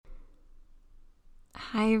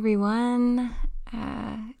Hi everyone.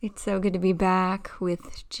 It's so good to be back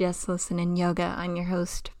with Just Listen and Yoga. I'm your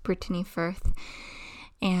host, Brittany Firth,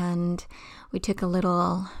 and we took a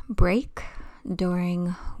little break during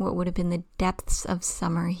what would have been the depths of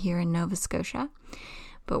summer here in Nova Scotia.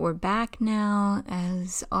 But we're back now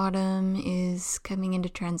as autumn is coming into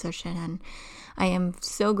transition, and I am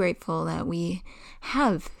so grateful that we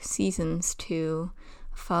have seasons to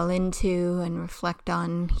fall into and reflect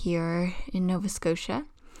on here in Nova Scotia.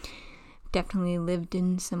 Definitely lived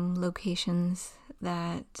in some locations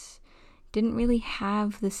that didn't really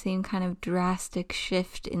have the same kind of drastic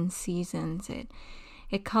shift in seasons.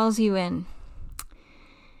 It calls you in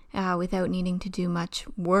without needing to do much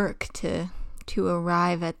work to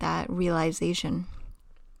arrive at that realization.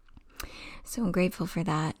 So I'm grateful for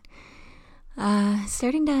that.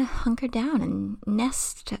 Starting to hunker down and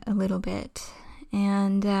nest a little bit.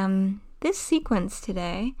 And this sequence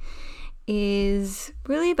today is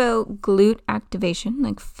really about glute activation,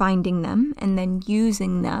 like finding them and then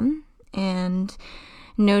using them and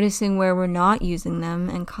noticing where we're not using them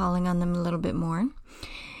and calling on them a little bit more.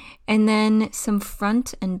 And then some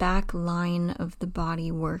front and back line of the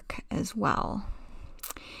body work as well.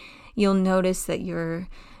 You'll notice that you're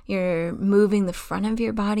moving the front of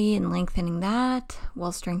your body and lengthening that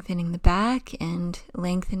while strengthening the back and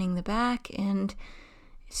lengthening the back and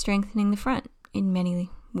strengthening the front in many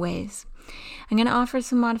ways. I'm going to offer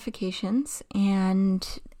some modifications, and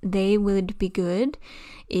they would be good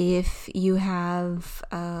if you have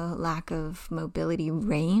a lack of mobility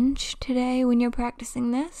range today when you're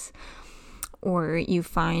practicing this, or you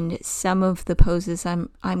find some of the poses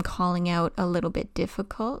I'm calling out a little bit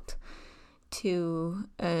difficult to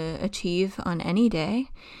achieve on any day.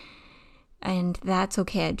 And that's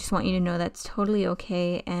okay. I just want you to know that's totally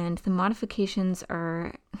okay. And the modifications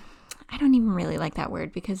are, I don't even really like that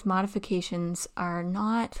word, because modifications are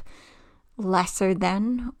not lesser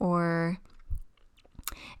than or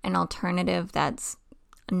an alternative that's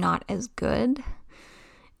not as good.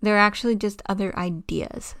 They're actually just other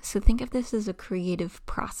ideas. So think of this as a creative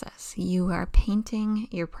process. You are painting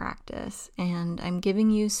your practice, and I'm giving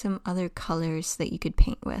you some other colors that you could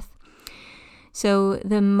paint with. So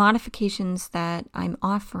the modifications that I'm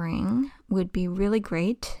offering would be really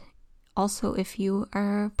great also if you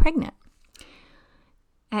are pregnant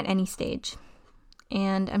at any stage.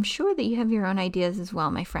 And I'm sure that you have your own ideas as well,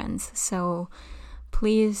 my friends. So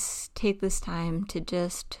please take this time to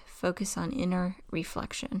just focus on inner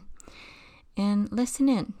reflection and listen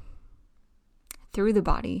in through the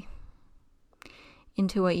body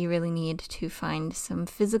into what you really need to find some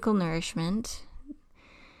physical nourishment.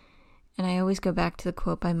 And I always go back to the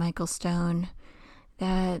quote by Michael Stone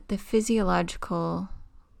that the physiological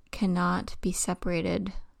cannot be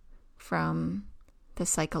separated from the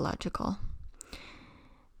psychological.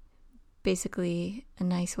 Basically, a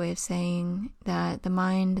nice way of saying that the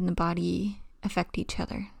mind and the body affect each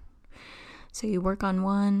other. So you work on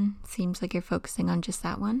one, seems like you're focusing on just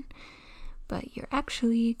that one, but you're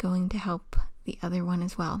actually going to help the other one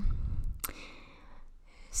as well.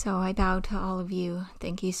 So I bow to all of you.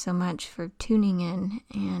 Thank you so much for tuning in,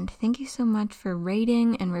 and thank you so much for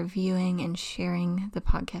rating and reviewing and sharing the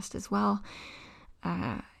podcast as well.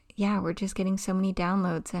 We're just getting so many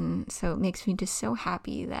downloads, and so it makes me just so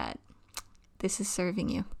happy that this is serving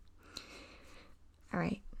you. All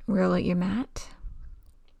right, roll out your mat,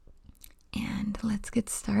 and let's get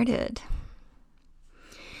started.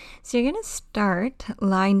 So you're going to start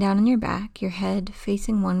lying down on your back, your head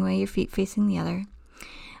facing one way, your feet facing the other,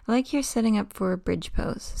 like you're setting up for a bridge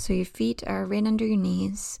pose. So your feet are right under your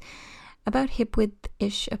knees, about hip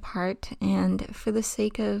width-ish apart, and for the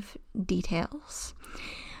sake of details,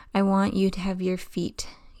 I want you to have your feet,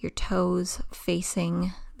 your toes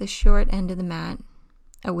facing the short end of the mat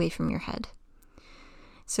away from your head.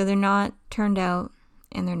 So they're not turned out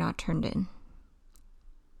and they're not turned in.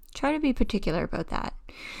 Try to be particular about that.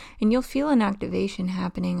 And you'll feel an activation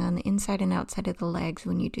happening on the inside and outside of the legs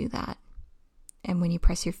when you do that. And when you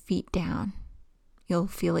press your feet down, you'll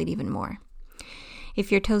feel it even more.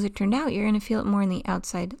 If your toes are turned out, you're going to feel it more in the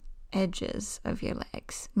outside edges of your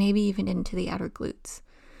legs, maybe even into the outer glutes.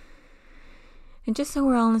 And just so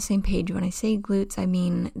we're all on the same page, when I say glutes, I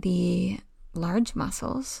mean the large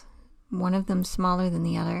muscles, one of them smaller than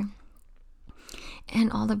the other,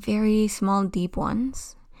 and all the very small, deep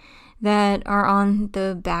ones that are on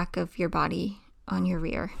the back of your body, on your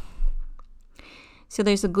rear. So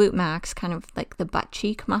there's the glute max, kind of like the butt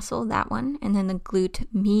cheek muscle, that one, and then the glute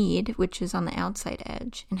med, which is on the outside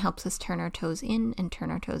edge and helps us turn our toes in and turn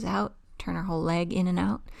our toes out, turn our whole leg in and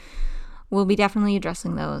out. We'll be definitely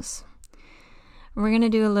addressing those. We're going to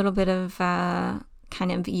do a little bit of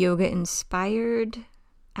kind of yoga-inspired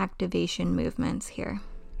activation movements here.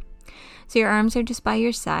 So your arms are just by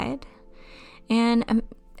your side, and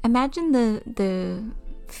imagine the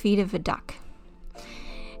feet of a duck.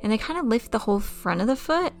 And they kind of lift the whole front of the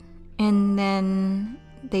foot, and then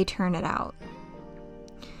they turn it out.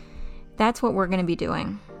 That's what we're going to be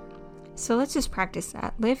doing. So let's just practice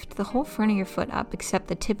that. Lift the whole front of your foot up except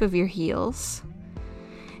the tip of your heels.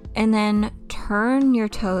 And then turn your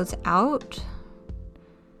toes out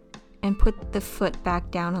and put the foot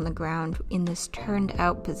back down on the ground in this turned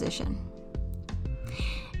out position.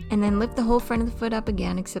 And then lift the whole front of the foot up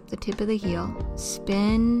again except the tip of the heel.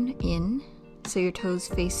 Spin in so your toes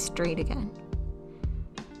face straight again.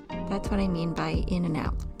 That's what I mean by in and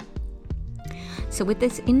out. So with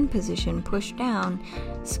this in position, push down,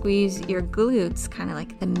 squeeze your glutes, kind of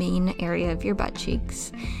like the main area of your butt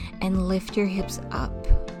cheeks, and lift your hips up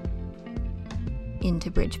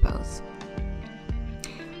into bridge pose.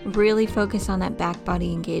 Really focus on that back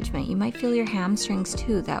body engagement. You might feel your hamstrings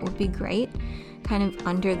too. That would be great. Kind of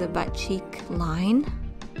under the butt cheek line.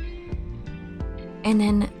 And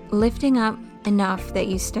then lifting up enough that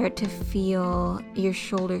you start to feel your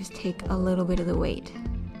shoulders take a little bit of the weight.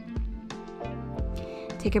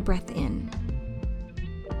 Take a breath in.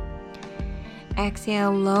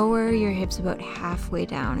 Exhale, lower your hips about halfway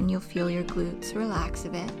down and you'll feel your glutes relax a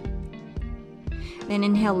bit. Then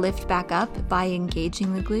inhale, lift back up by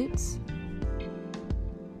engaging the glutes.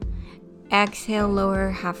 Exhale,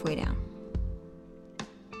 lower halfway down.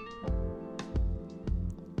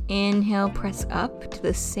 Inhale, press up to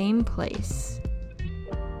the same place.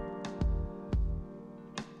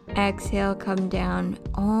 Exhale, come down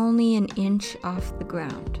only an inch off the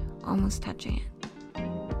ground, almost touching it.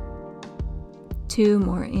 2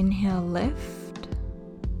 more. Inhale, lift.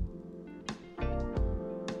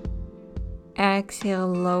 Exhale,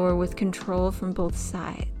 lower with control from both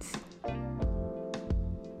sides.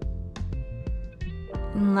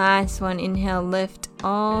 And last one. Inhale, lift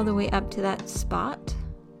all the way up to that spot.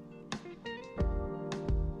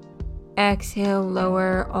 Exhale,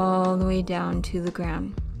 lower all the way down to the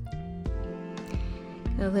ground.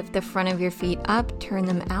 Lift the front of your feet up, turn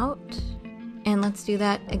them out, and let's do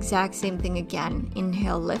that exact same thing again.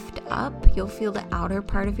 Inhale, lift up. You'll feel the outer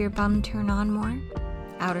part of your bum turn on more,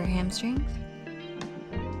 outer hamstrings.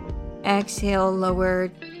 Exhale,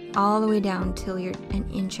 lower all the way down till you're an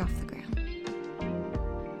inch off the ground.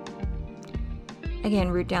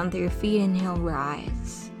 Again, root down through your feet. Inhale,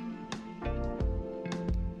 rise.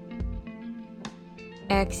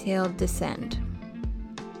 Exhale, descend.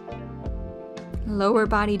 Lower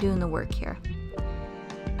body doing the work here.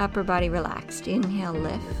 Upper body relaxed. Inhale,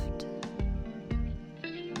 lift.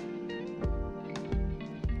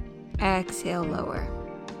 Exhale, lower.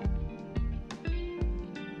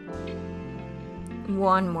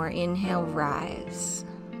 1 more. Inhale, rise.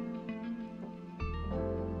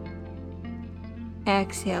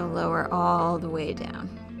 Exhale, lower all the way down.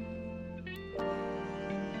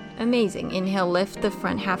 Amazing. Inhale, lift the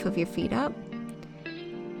front half of your feet up.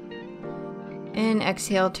 And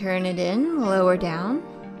exhale, turn it in, lower down.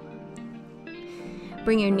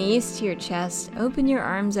 Bring your knees to your chest, open your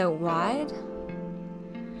arms out wide.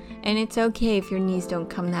 And it's okay if your knees don't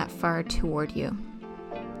come that far toward you.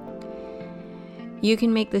 You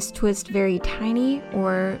can make this twist very tiny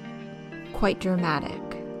or quite dramatic.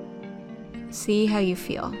 See how you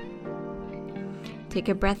feel. Take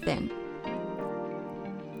a breath in.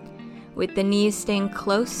 With the knees staying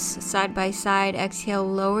close, side by side, exhale,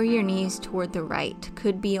 lower your knees toward the right.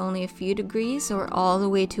 Could be only a few degrees or all the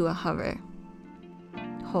way to a hover.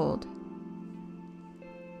 Hold.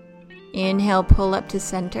 Inhale, pull up to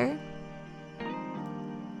center.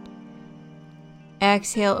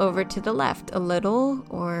 Exhale over to the left, a little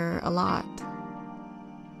or a lot.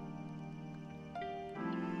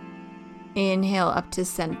 Inhale up to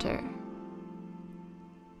center.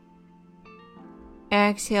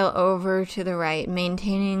 Exhale over to the right,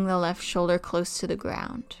 maintaining the left shoulder close to the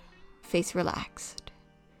ground. Face relaxed.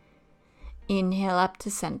 Inhale up to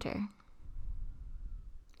center.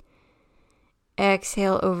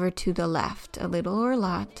 Exhale over to the left, a little or a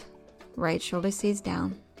lot. Right shoulder stays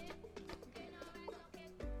down.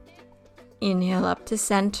 Inhale up to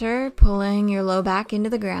center, pulling your low back into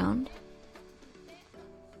the ground.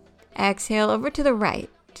 Exhale over to the right.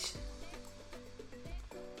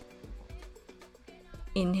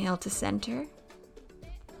 Inhale to center.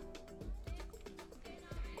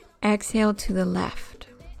 Exhale to the left.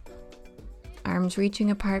 Arms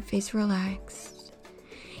reaching apart, face relaxed.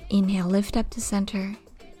 Inhale, lift up to center.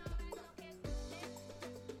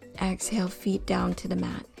 Exhale, feet down to the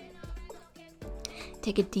mat.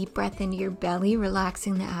 Take a deep breath into your belly,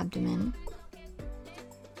 relaxing the abdomen.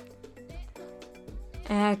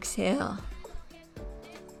 Exhale.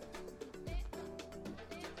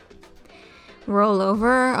 Roll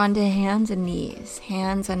over onto hands and knees.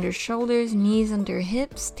 Hands under shoulders, knees under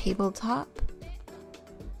hips, tabletop.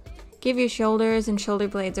 Give your shoulders and shoulder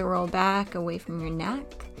blades a roll back away from your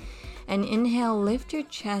neck. And inhale, lift your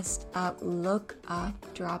chest up, look up,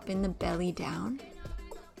 dropping the belly down.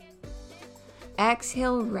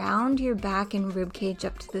 Exhale, round your back and ribcage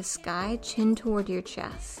up to the sky, chin toward your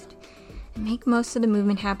chest. And make most of the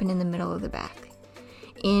movement happen in the middle of the back.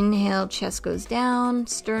 Inhale, chest goes down,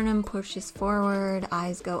 sternum pushes forward,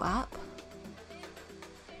 eyes go up.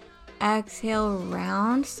 Exhale,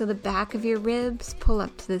 round so the back of your ribs pull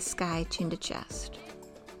up to the sky, chin to chest.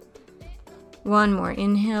 One more.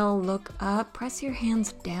 Inhale, look up, press your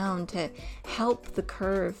hands down to help the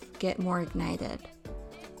curve get more ignited.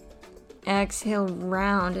 Exhale,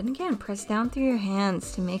 round, and again, press down through your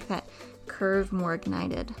hands to make that curve more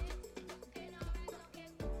ignited.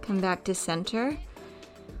 Come back to center.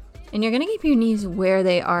 And you're going to keep your knees where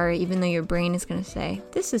they are, even though your brain is going to say,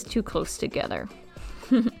 this is too close together.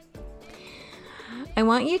 I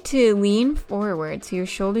want you to lean forward so your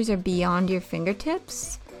shoulders are beyond your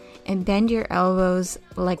fingertips and bend your elbows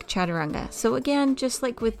like chaturanga. So again, just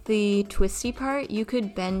like with the twisty part, you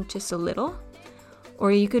could bend just a little,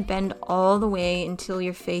 or you could bend all the way until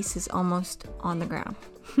your face is almost on the ground.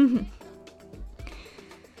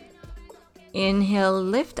 Inhale,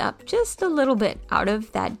 lift up just a little bit out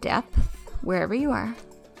of that depth, wherever you are.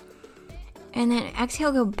 And then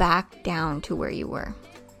exhale, go back down to where you were.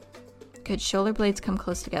 Good, shoulder blades come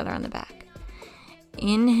close together on the back.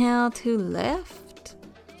 Inhale to lift.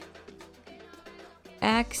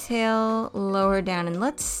 Exhale, lower down, and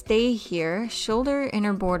let's stay here. Shoulder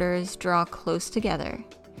inner borders draw close together.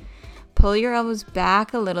 Pull your elbows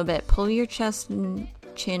back a little bit. Pull your chest and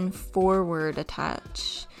chin forward a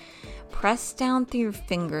touch. Press down through your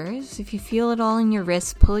fingers. If you feel it all in your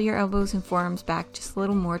wrists, pull your elbows and forearms back just a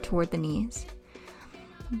little more toward the knees.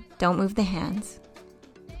 Don't move the hands.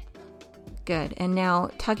 Good. And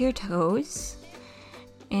now tug your toes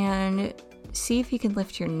and see if you can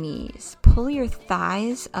lift your knees. Pull your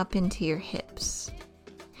thighs up into your hips.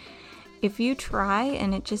 If you try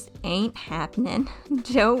and it just ain't happening,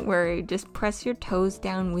 don't worry. Just press your toes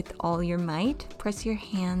down with all your might. Press your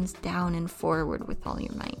hands down and forward with all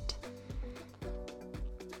your might.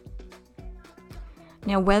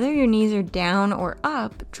 Now, whether your knees are down or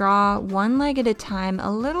up, draw one leg at a time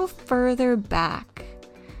a little further back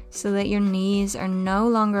so that your knees are no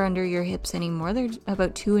longer under your hips anymore. They're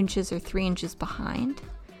about 2 inches or 3 inches behind.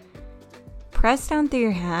 Press down through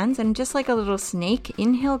your hands, and just like a little snake,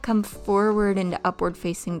 inhale, come forward into upward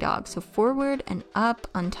facing dog. So forward and up,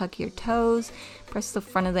 untuck your toes, press the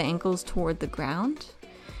front of the ankles toward the ground.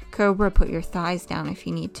 Cobra, put your thighs down if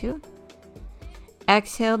you need to.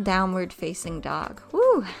 Exhale, downward facing dog.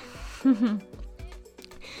 Woo!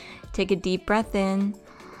 Take a deep breath in.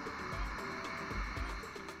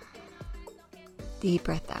 Deep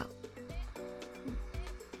breath out.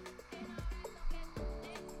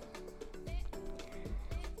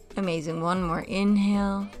 Amazing. One more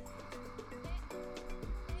inhale.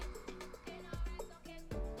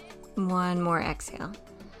 One more exhale.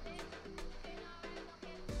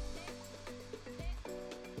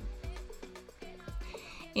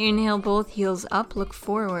 Inhale, both heels up, look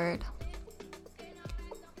forward.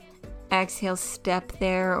 Exhale, step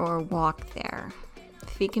there or walk there.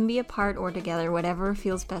 Feet can be apart or together, whatever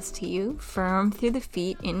feels best to you. Firm through the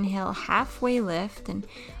feet. Inhale, halfway lift, and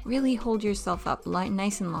really hold yourself up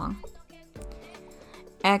nice and long.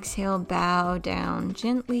 Exhale, bow down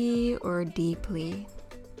gently or deeply.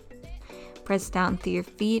 Press down through your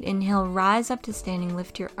feet. Inhale, rise up to standing.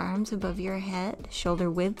 Lift your arms above your head, shoulder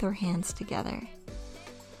width or hands together.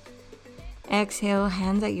 Exhale,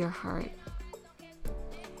 hands at your heart.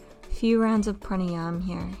 Few rounds of pranayama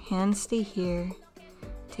here. Hands stay here.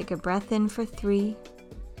 Take a breath in for 3,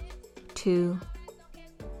 2,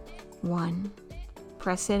 1.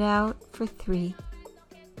 Press it out for 3,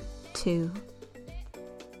 2,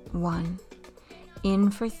 1.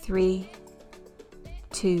 In for 3,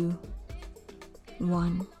 2,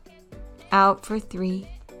 1. Out for 3,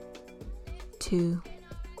 2,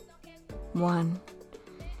 1.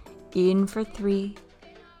 In for 3,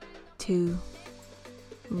 2,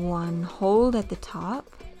 1. Hold at the top.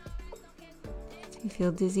 If you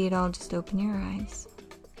feel dizzy at all, just open your eyes.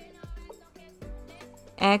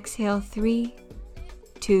 Exhale, 3,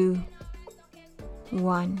 2,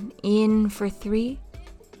 1. In for 3,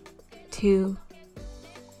 2,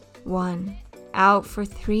 1. Out for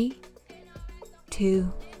 3, 2,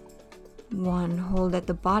 2, 1. Hold at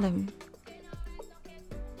the bottom.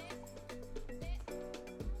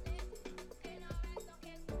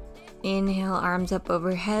 Inhale, arms up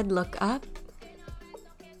overhead, look up.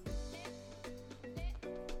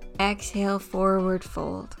 Exhale, forward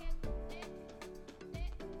fold.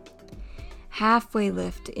 Halfway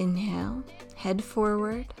lift, inhale, head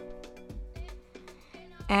forward.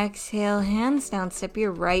 Exhale, hands down, step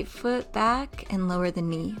your right foot back and lower the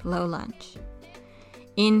knee, low lunge.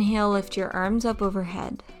 Inhale, lift your arms up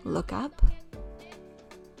overhead, look up.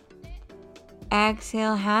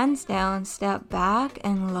 Exhale, hands down, step back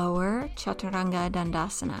and lower, Chaturanga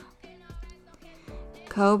Dandasana.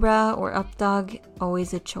 Cobra or up dog,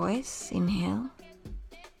 always a choice. Inhale.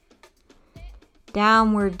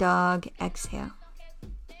 Downward dog, exhale.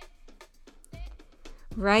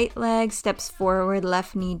 Right leg steps forward,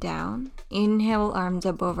 left knee down. Inhale, arms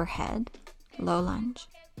up overhead, low lunge.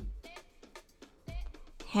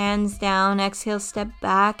 Hands down, exhale, step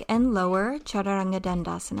back and lower, Chaturanga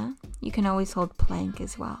Dandasana. You can always hold plank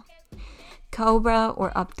as well. Cobra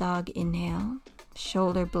or up dog, inhale.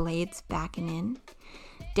 Shoulder blades back and in.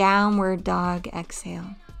 Downward dog,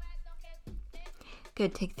 exhale.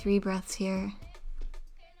 Good, take 3 breaths here.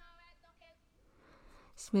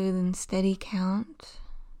 Smooth and steady count.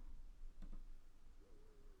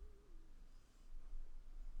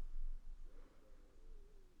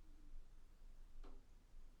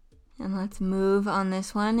 And let's move on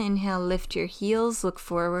this one. Inhale, lift your heels, look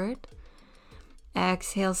forward.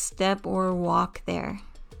 Exhale, step or walk there.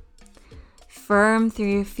 Firm through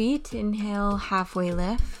your feet. Inhale, halfway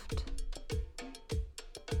lift.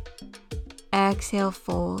 Exhale,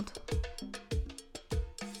 fold.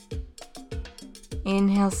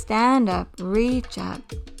 Inhale, stand up, reach up.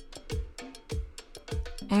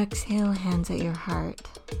 Exhale, hands at your heart.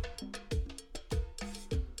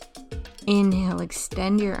 Inhale,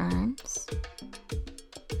 extend your arms.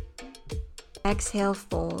 Exhale,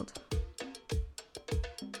 fold.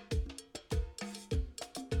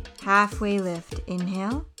 Halfway lift,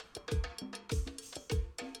 inhale.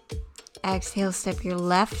 Exhale, step your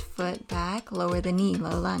left foot back, lower the knee,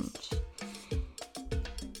 low lunge.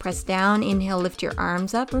 Press down, inhale, lift your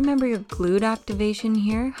arms up. Remember your glute activation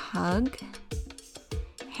here, hug.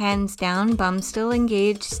 Hands down, bum still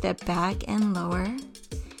engaged, step back and lower.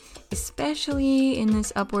 Especially in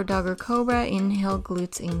this upward dog or cobra, inhale,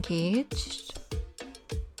 glutes engaged.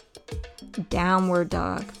 Downward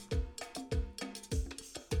dog.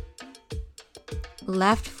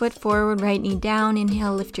 Left foot forward, right knee down.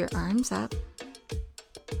 Inhale, lift your arms up.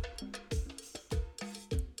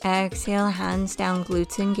 Exhale, hands down,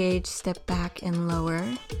 glutes engaged, step back and lower.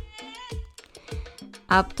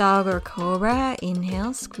 Up dog or cobra,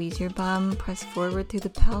 inhale, squeeze your bum, press forward through the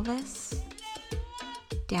pelvis.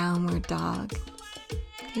 Downward dog.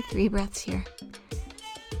 Okay, 3 breaths here.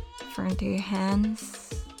 Firm through your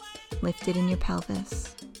hands, lifted in your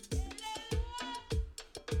pelvis.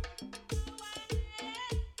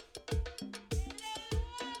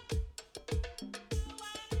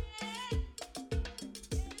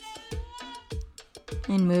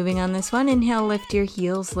 And moving on this one, inhale, lift your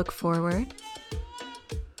heels, look forward.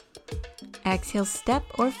 Exhale, step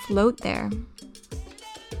or float there.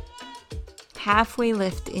 Halfway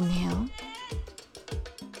lift, inhale.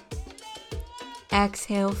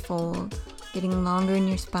 Exhale, fold. Getting longer in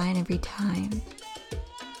your spine every time.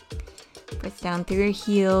 Press down through your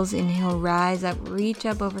heels, inhale, rise up, reach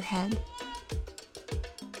up overhead.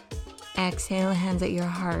 Exhale, hands at your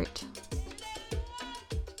heart.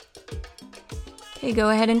 Okay,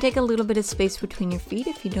 go ahead and take a little bit of space between your feet.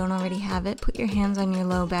 If you don't already have it, put your hands on your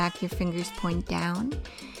low back, your fingers point down.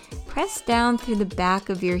 Press down through the back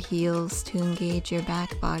of your heels to engage your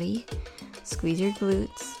back body. Squeeze your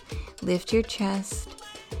glutes, lift your chest,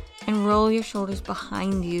 and roll your shoulders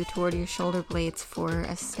behind you toward your shoulder blades for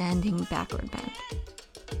a standing backward bend.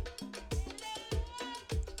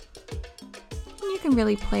 And you can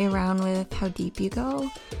really play around with how deep you go.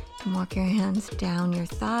 And walk your hands down your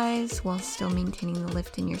thighs while still maintaining the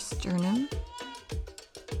lift in your sternum.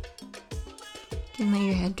 You can let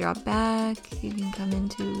your head drop back. You can come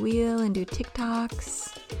into wheel and do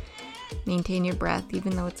TikToks. Maintain your breath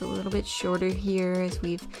even though it's a little bit shorter here as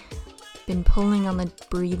we've been pulling on the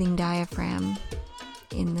breathing diaphragm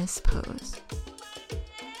in this pose.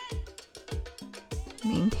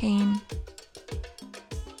 Maintain.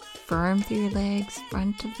 Firm through your legs,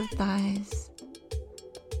 front of the thighs.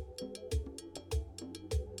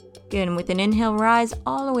 Good, and with an inhale, rise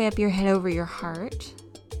all the way up your head over your heart.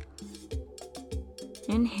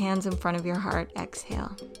 And hands in front of your heart,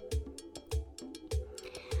 exhale.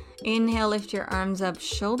 Inhale, lift your arms up,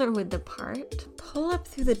 shoulder width apart. pull up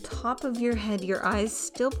through the top of your head. Your eyes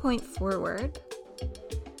still point forward.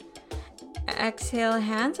 Exhale,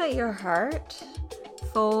 hands at your heart.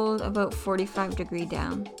 Fold about 45 degree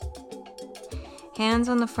down. Hands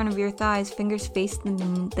on the front of your thighs, fingers face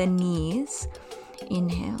the knees.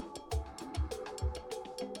 Inhale.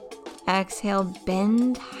 Exhale,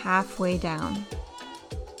 bend halfway down.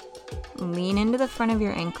 Lean into the front of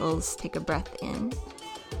your ankles. Take a breath in.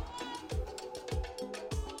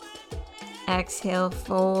 Exhale,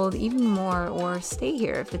 fold even more, or stay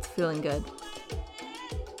here if it's feeling good.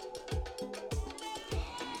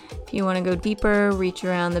 If you want to go deeper, reach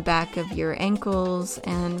around the back of your ankles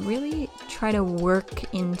and really try to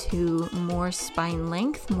work into more spine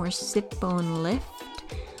length, more sit bone lift,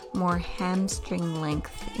 more hamstring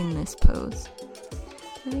length in this pose.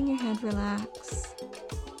 Letting your head relax.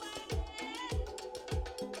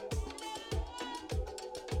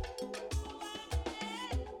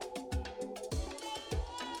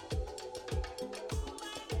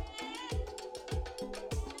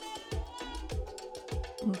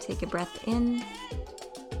 And take a breath in.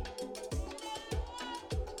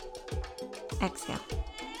 Exhale.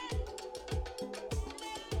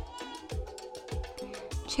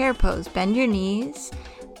 Chair pose. Bend your knees.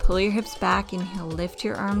 Pull your hips back. Inhale, lift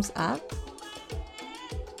your arms up.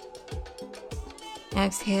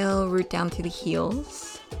 Exhale, root down through the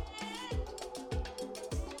heels.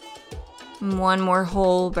 And one more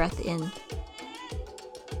whole breath in.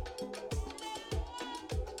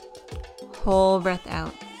 Whole breath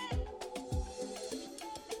out.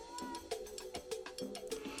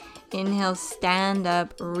 Inhale, stand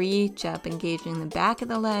up, reach up, engaging the back of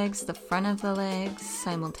the legs, the front of the legs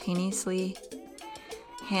simultaneously.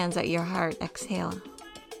 Hands at your heart. Exhale.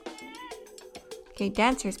 Okay,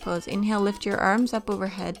 dancer's pose. Inhale, lift your arms up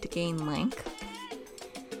overhead to gain length.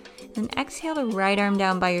 Then exhale the right arm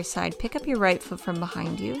down by your side. Pick up your right foot from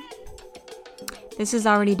behind you. This is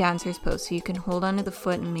already dancer's pose, so you can hold onto the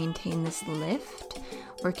foot and maintain this lift,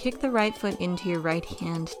 or kick the right foot into your right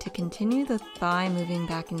hand to continue the thigh moving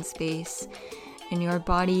back in space and your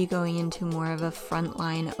body going into more of a front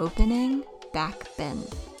line opening, back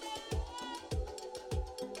bend.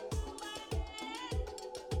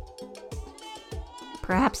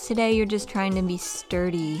 Perhaps today you're just trying to be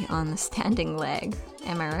sturdy on the standing leg.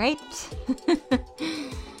 Am I right?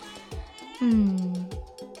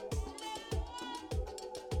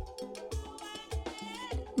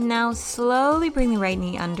 Now slowly bring the right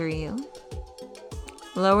knee under you.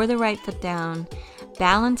 Lower the right foot down.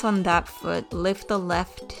 Balance on that foot. Lift the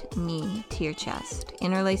left knee to your chest.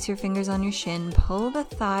 Interlace your fingers on your shin. Pull the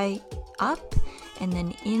thigh up and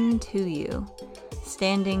then into you.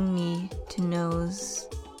 Standing knee to nose.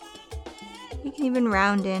 You can even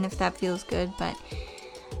round in if that feels good, but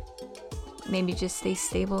maybe just stay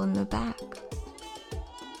stable in the back.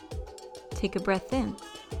 Take a breath in.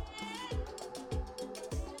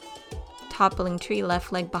 Toppling tree,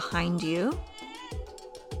 left leg behind you.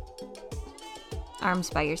 Arms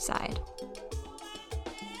by your side.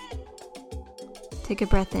 Take a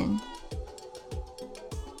breath in.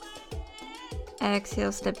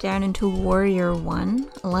 Exhale, step down into warrior one.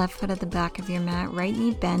 Left foot at the back of your mat, right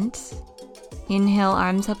knee bent. Inhale,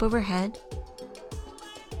 arms up overhead.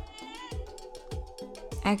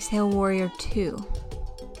 Exhale, warrior two.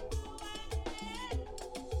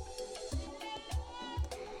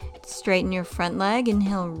 Straighten your front leg.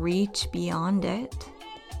 Inhale, reach beyond it.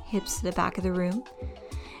 Hips to the back of the room.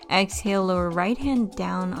 Exhale, lower right hand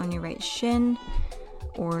down on your right shin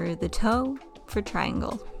or the toe for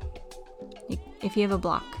triangle. If you have a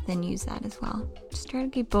block, then use that as well. Just try to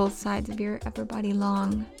keep both sides of your upper body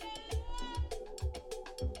long.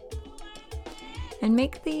 And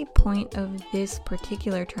make the point of this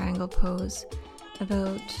particular triangle pose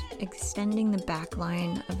about extending the back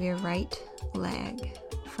line of your right leg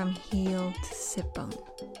from heel to sit bone.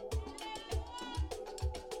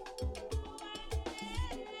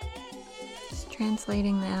 Just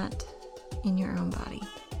translating that in your own body.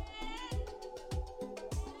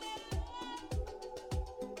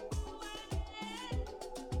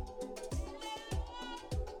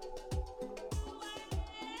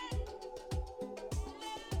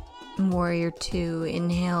 Warrior two,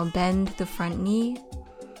 inhale, bend the front knee.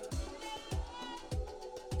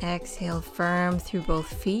 Exhale, firm through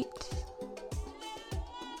both feet.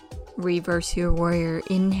 Reverse your warrior.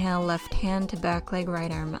 Inhale, left hand to back leg,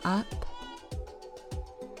 right arm up.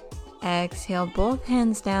 Exhale, both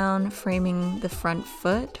hands down, framing the front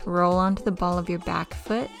foot. Roll onto the ball of your back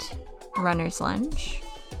foot. Runner's lunge.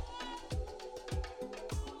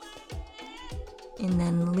 And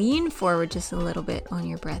then lean forward just a little bit on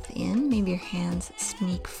your breath in. Maybe your hands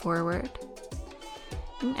sneak forward.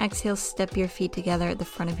 And exhale, step your feet together at the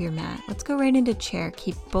front of your mat. Let's go right into chair.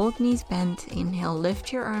 Keep both knees bent. Inhale,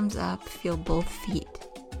 lift your arms up. Feel both feet.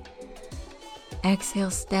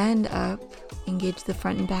 Exhale, stand up. Engage the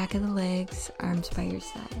front and back of the legs, arms by your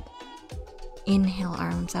side. Inhale,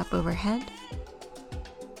 arms up overhead.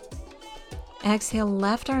 Exhale,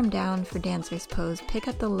 left arm down for dancer's pose. Pick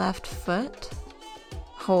up the left foot.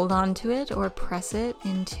 Hold on to it or press it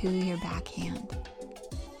into your back hand.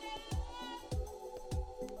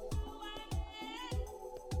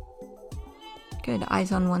 Good.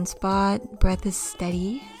 Eyes on one spot. Breath is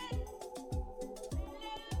steady.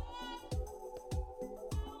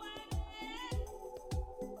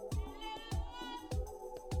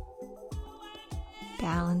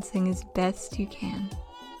 Balancing as best you can.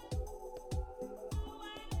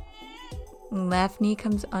 Left knee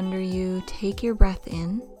comes under you. Take your breath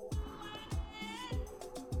in.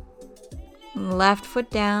 Left foot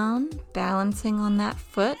down, balancing on that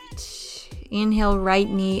foot. Inhale, right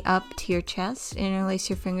knee up to your chest. Interlace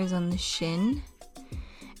your fingers on the shin.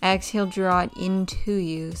 Exhale, draw it into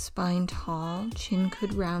you. Spine tall, chin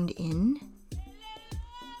could round in.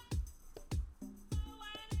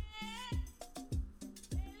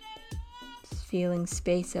 Just feeling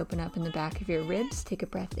space open up in the back of your ribs. Take a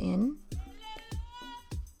breath in.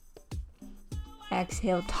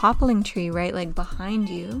 Exhale, toppling tree, right leg behind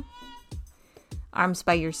you. Arms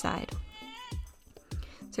by your side.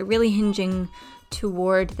 So really hinging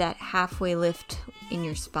toward that halfway lift in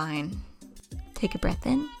your spine. Take a breath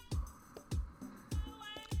in.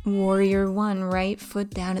 Warrior one, right foot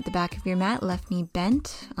down at the back of your mat, left knee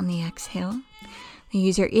bent on the exhale. Then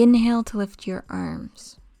use your inhale to lift your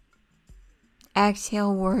arms.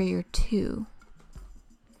 Exhale, warrior two.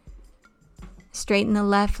 Straighten the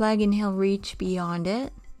left leg, inhale, reach beyond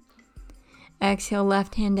it. Exhale,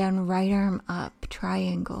 left hand down, right arm up,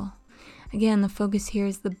 triangle. Again, the focus here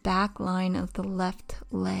is the back line of the left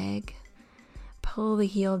leg. Pull the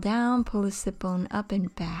heel down, pull the sit bone up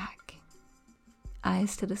and back.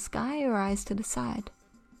 Eyes to the sky or eyes to the side.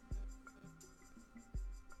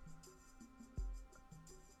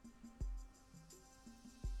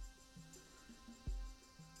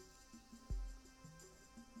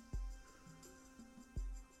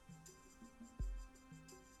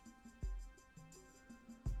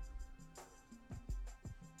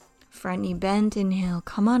 Front knee bent, inhale,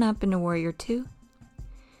 come on up into warrior two.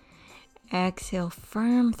 Exhale,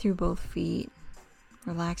 firm through both feet.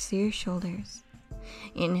 Relax through your shoulders.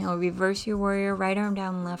 Inhale, reverse your warrior, right arm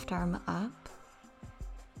down, left arm up.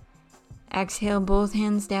 Exhale, both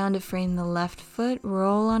hands down to frame the left foot.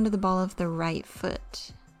 Roll onto the ball of the right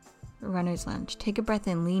foot. Runner's lunge. Take a breath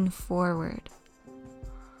in, lean forward.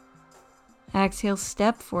 Exhale,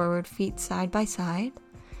 step forward, feet side by side.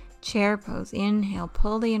 Chair pose. Inhale,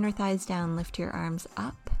 pull the inner thighs down, lift your arms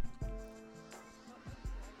up.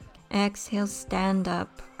 Exhale, stand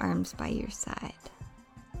up, arms by your side.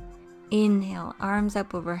 Inhale, arms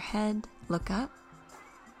up overhead, look up.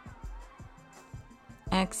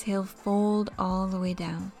 Exhale, fold all the way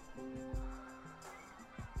down.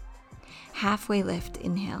 Halfway lift,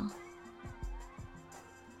 inhale.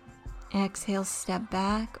 Exhale, step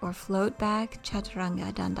back or float back,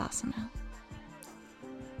 Chaturanga Dandasana.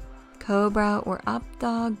 Cobra or up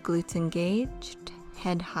dog, glutes engaged,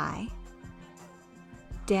 head high.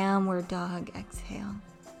 Downward dog, exhale.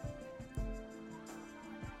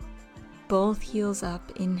 Both heels up,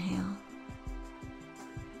 inhale.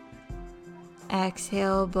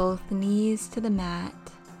 Exhale, both knees to the mat.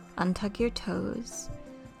 Untuck your toes.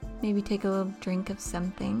 Maybe take a little drink of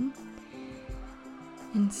something.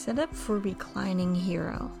 And set up for reclining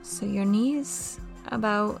hero. So your knees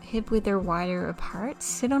about hip width or wider apart.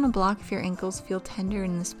 Sit on a block if your ankles feel tender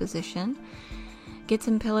in this position. Get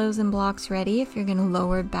some pillows and blocks ready if you're going to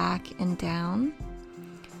lower back and down.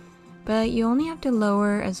 But you only have to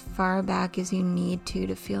lower as far back as you need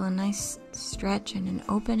to feel a nice stretch and an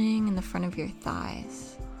opening in the front of your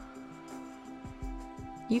thighs.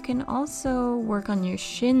 You can also work on your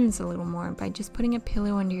shins a little more by just putting a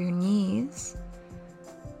pillow under your knees.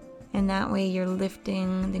 And that way you're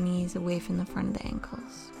lifting the knees away from the front of the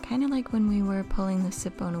ankles. Kind of like when we were pulling the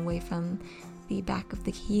sit bone away from the back of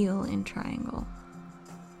the heel in triangle.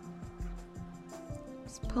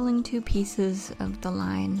 Just pulling two pieces of the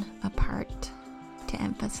line apart to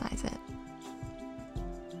emphasize it.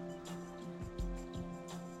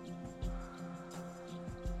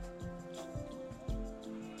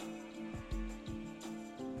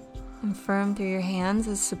 And firm through your hands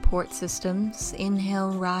as support systems. Inhale,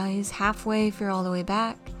 rise halfway if you're all the way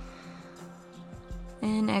back.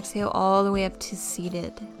 And exhale all the way up to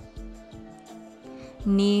seated.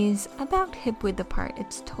 Knees about hip width apart.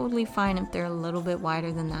 It's totally fine if they're a little bit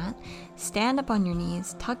wider than that. Stand up on your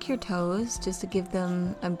knees, tuck your toes just to give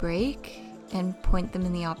them a break and point them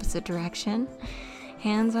in the opposite direction.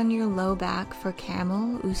 Hands on your low back for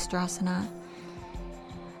camel, Ustrasana.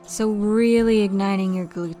 So really igniting your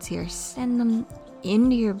glutes here. Send them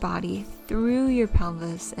into your body, through your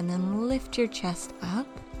pelvis, and then lift your chest up.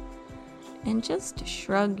 And just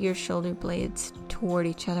shrug your shoulder blades toward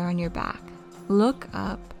each other on your back. Look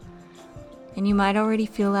up, and you might already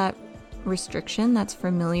feel that restriction that's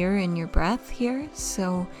familiar in your breath here,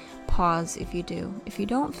 so pause if you do. If you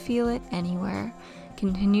don't feel it anywhere,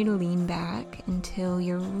 continue to lean back until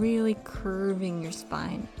you're really curving your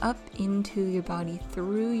spine up into your body,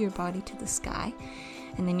 through your body to the sky,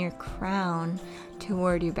 and then your crown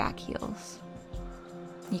toward your back heels.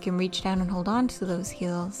 You can reach down and hold on to those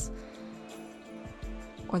heels,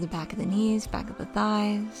 or the back of the knees, back of the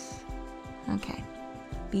thighs. Okay,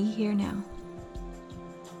 be here now.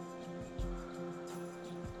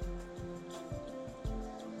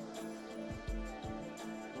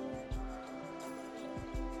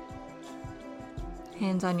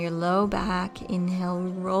 Hands on your low back. Inhale,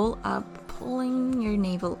 roll up, pulling your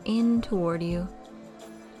navel in toward you.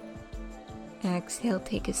 Exhale,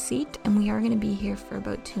 take a seat, and we are going to be here for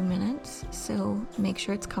about 2 minutes, so make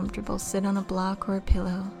sure it's comfortable. Sit on a block or a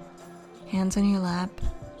pillow. Hands on your lap,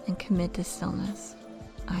 and commit to stillness.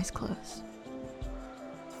 Eyes closed.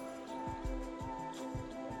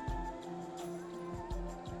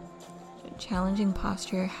 A challenging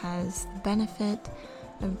posture has the benefit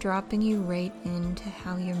of dropping you right into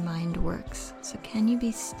how your mind works. So can you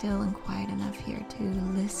be still and quiet enough here to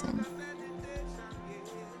listen?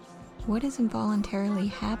 What is involuntarily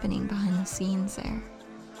happening behind the scenes there?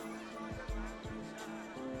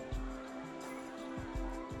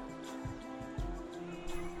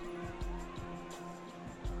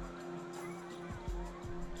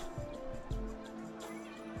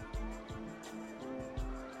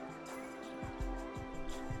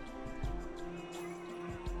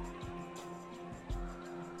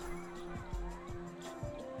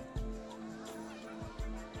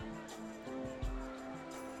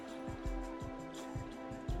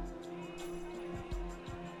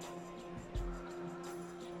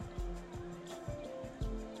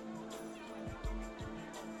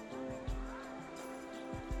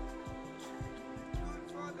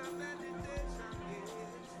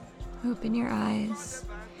 Open your eyes,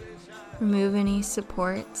 remove any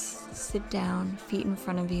supports, sit down, feet in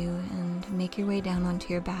front of you, and make your way down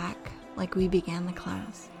onto your back like we began the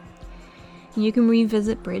class. You can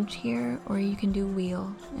revisit bridge here, or you can do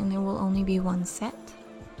wheel, and there will only be one set.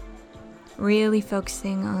 Really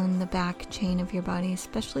focusing on the back chain of your body,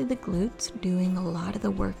 especially the glutes, doing a lot of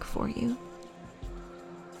the work for you.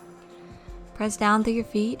 Press down through your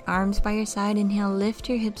feet, arms by your side. Inhale, lift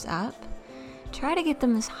your hips up. Try to get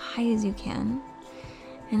them as high as you can.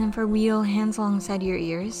 And then for wheel, hands alongside your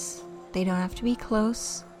ears. They don't have to be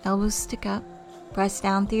close. Elbows stick up. Press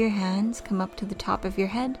down through your hands, come up to the top of your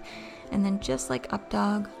head, and then just like up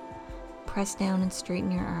dog, press down and straighten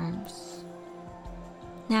your arms.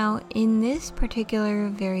 Now, in this particular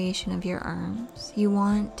variation of your arms, you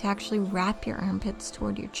want to actually wrap your armpits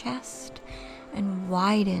toward your chest and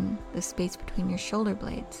widen the space between your shoulder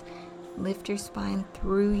blades. Lift your spine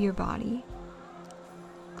through your body.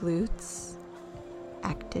 Glutes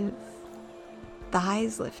active,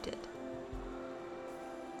 thighs lifted.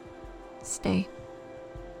 Stay.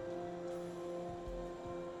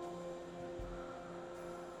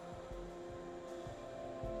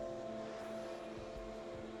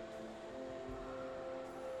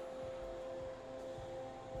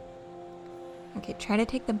 Okay, try to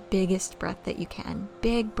take the biggest breath that you can.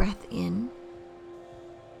 Big breath in.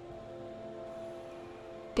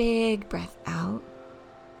 Big breath out.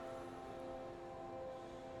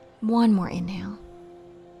 One more inhale.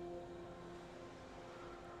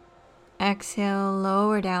 Exhale,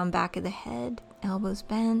 lower down back of the head, elbows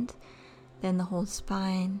bent, then the whole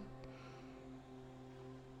spine.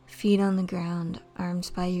 Feet on the ground,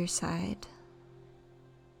 arms by your side.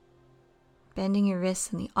 Bending your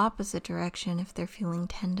wrists in the opposite direction if they're feeling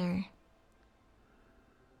tender.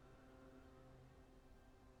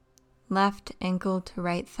 Left ankle to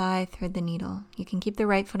right thigh, thread the needle. You can keep the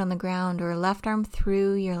right foot on the ground or left arm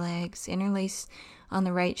through your legs. Interlace on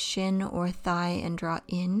the right shin or thigh and draw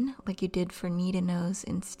in like you did for knee to nose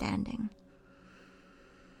in standing.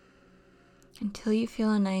 Until you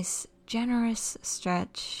feel a nice, generous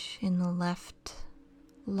stretch in the left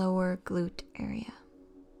lower glute area.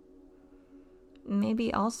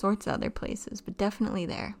 Maybe all sorts of other places, but definitely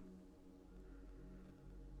there.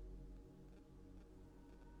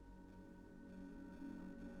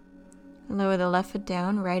 Lower the left foot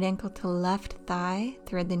down, right ankle to left thigh,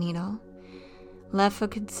 thread the needle. Left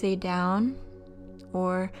foot could stay down,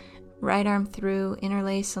 or right arm through,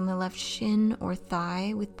 interlace on the left shin or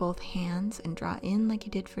thigh with both hands and draw in like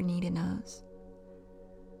you did for knee to nose.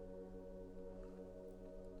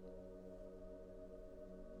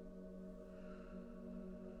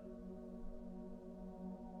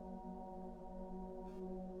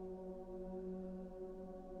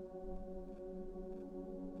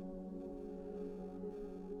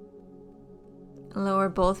 Lower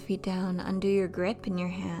both feet down, undo your grip in your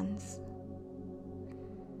hands.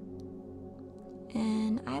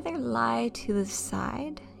 And either lie to the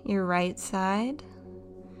side, your right side,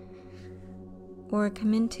 or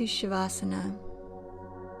come into Shavasana.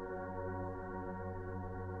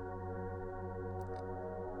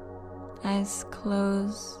 Eyes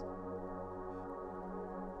closed,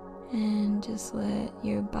 and just let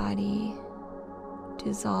your body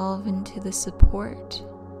dissolve into the support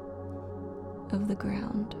of the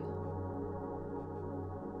ground.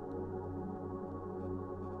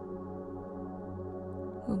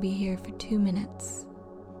 We'll be here for 2 minutes.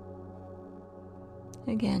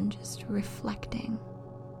 Again, just reflecting.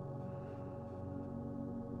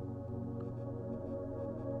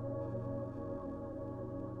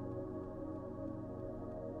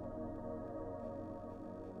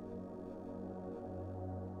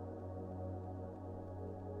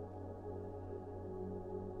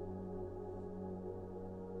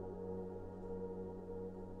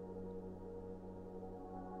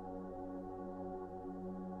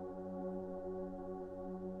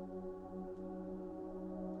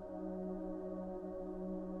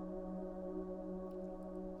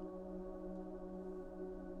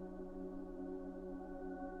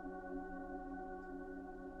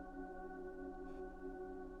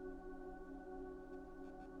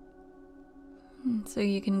 So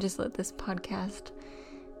you can just let this podcast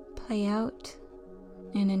play out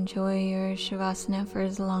and enjoy your Shavasana for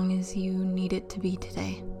as long as you need it to be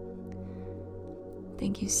today.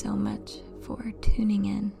 Thank you so much for tuning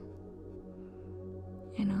in,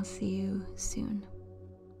 and I'll see you soon.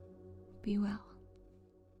 Be well.